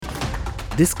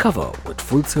Discover what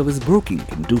full-service broking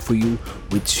can do for you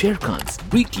with Sharekhan's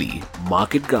weekly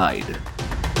market guide.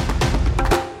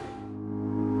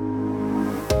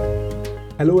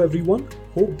 Hello everyone,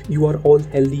 hope you are all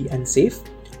healthy and safe.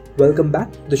 Welcome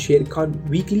back to the Sharekhan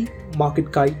Weekly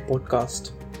Market Guide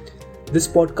podcast. This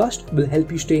podcast will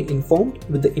help you stay informed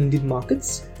with the Indian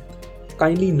markets.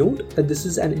 Kindly note that this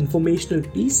is an informational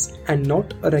piece and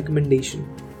not a recommendation.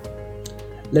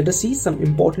 Let us see some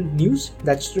important news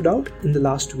that stood out in the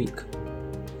last week.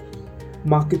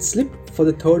 Markets slipped for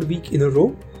the third week in a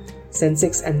row.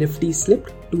 Sensex and Nifty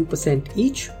slipped 2%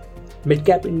 each.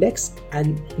 Midcap Index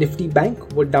and Nifty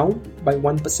Bank were down by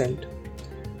 1%.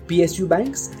 PSU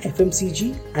banks,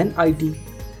 FMCG and IT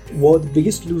were the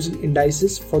biggest losing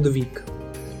indices for the week.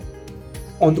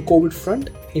 On the COVID front,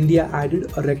 India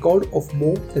added a record of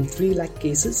more than 3 lakh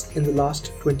cases in the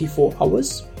last 24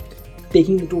 hours,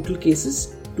 taking the total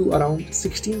cases to around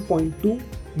 16.2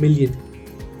 million.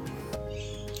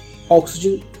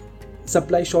 Oxygen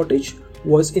supply shortage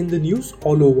was in the news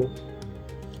all over.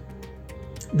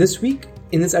 This week,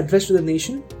 in his address to the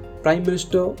nation, Prime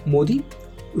Minister Modi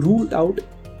ruled out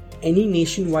any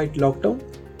nationwide lockdown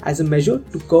as a measure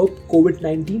to curb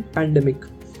COVID-19 pandemic,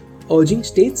 urging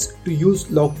states to use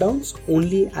lockdowns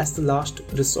only as the last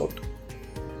resort.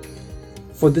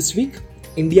 For this week,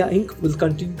 India Inc. will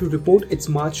continue to report its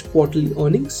March quarterly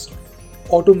earnings.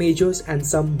 Auto majors and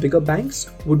some bigger banks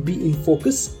would be in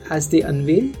focus as they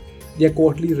unveil their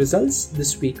quarterly results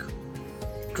this week.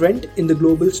 Trend in the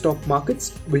global stock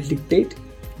markets will dictate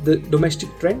the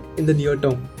domestic trend in the near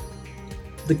term.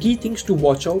 The key things to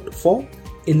watch out for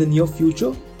in the near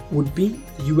future would be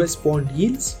US bond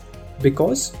yields,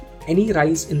 because any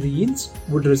rise in the yields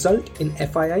would result in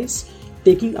FIIs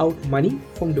taking out money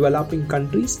from developing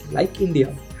countries like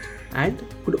India and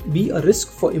could be a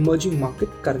risk for emerging market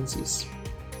currencies.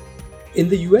 In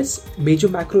the US, major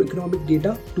macroeconomic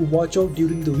data to watch out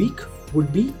during the week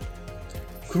would be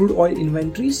crude oil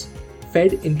inventories,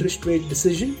 Fed interest rate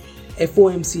decision,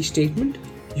 FOMC statement,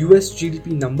 US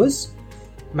GDP numbers,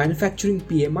 manufacturing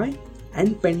PMI,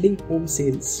 and pending home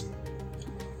sales.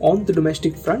 On the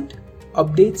domestic front,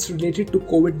 updates related to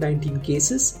COVID-19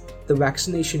 cases, the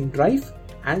vaccination drive,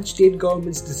 and state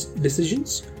governments'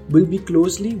 decisions will be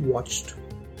closely watched.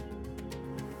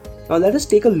 Now let us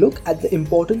take a look at the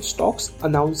important stocks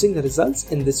announcing results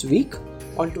in this week.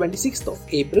 On 26th of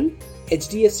April,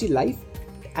 HDFC Life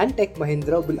and Tech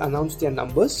Mahindra will announce their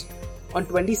numbers. On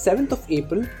 27th of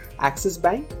April, Axis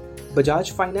Bank,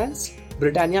 Bajaj Finance,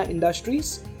 Britannia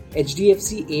Industries,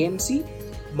 HDFC AMC,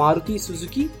 Maruti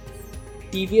Suzuki,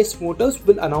 TVS Motors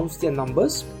will announce their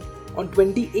numbers. On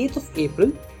 28th of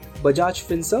April, Bajaj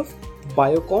Finserv,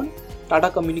 Biocon, Tata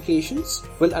Communications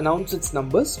will announce its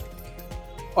numbers.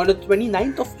 On the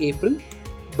 29th of April,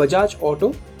 Bajaj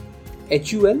Auto,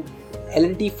 HUL,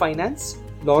 L&T Finance,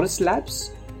 Laurus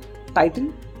Labs,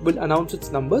 Titan will announce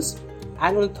its numbers.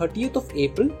 And on the 30th of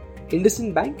April,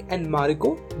 IndusInd Bank and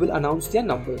Marico will announce their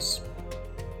numbers.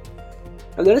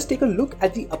 Now let us take a look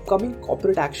at the upcoming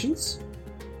corporate actions.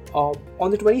 On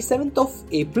the 27th of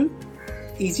April,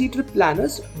 Easy Trip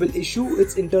Planners will issue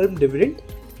its interim dividend.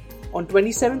 On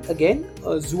 27th again,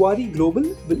 Zuari Global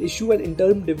will issue an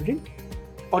interim dividend.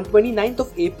 On 29th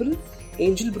of April,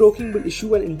 Angel Broking will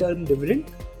issue an interim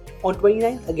dividend. On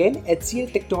 29th again,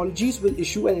 HCL Technologies will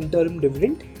issue an interim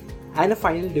dividend and a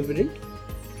final dividend.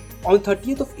 On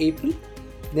 30th of April,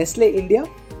 Nestle India,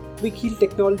 Quick Heal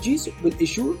Technologies will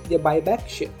issue their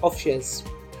buyback of shares.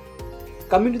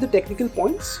 Coming to the technical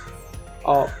points,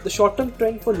 the short-term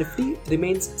trend for Nifty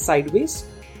remains sideways.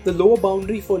 The lower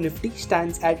boundary for Nifty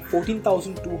stands at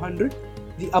 14,200.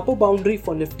 The upper boundary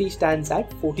for Nifty stands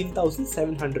at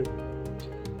 14,700.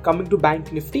 Coming to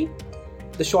Bank Nifty,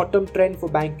 the short-term trend for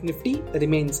Bank Nifty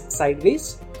remains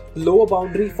sideways. The lower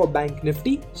boundary for Bank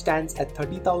Nifty stands at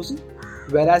 30,000,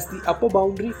 whereas the upper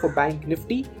boundary for Bank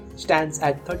Nifty stands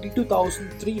at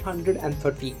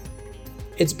 32,330.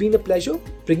 It's been a pleasure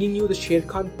bringing you the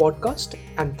Sharekhan podcast,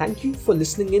 and thank you for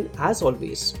listening in as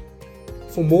always.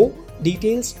 For more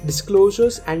details,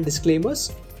 disclosures and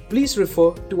disclaimers, please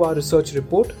refer to our research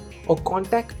report or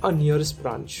contact our nearest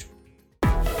branch.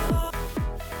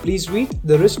 Please read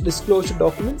the risk disclosure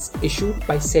documents issued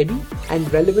by SEBI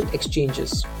and relevant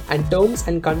exchanges, and terms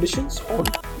and conditions on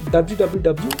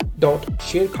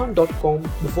www.sharekhan.com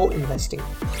before investing.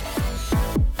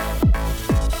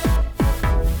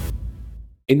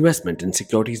 Investment in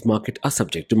securities market are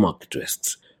subject to market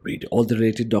risks. Read all the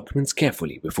related documents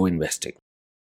carefully before investing.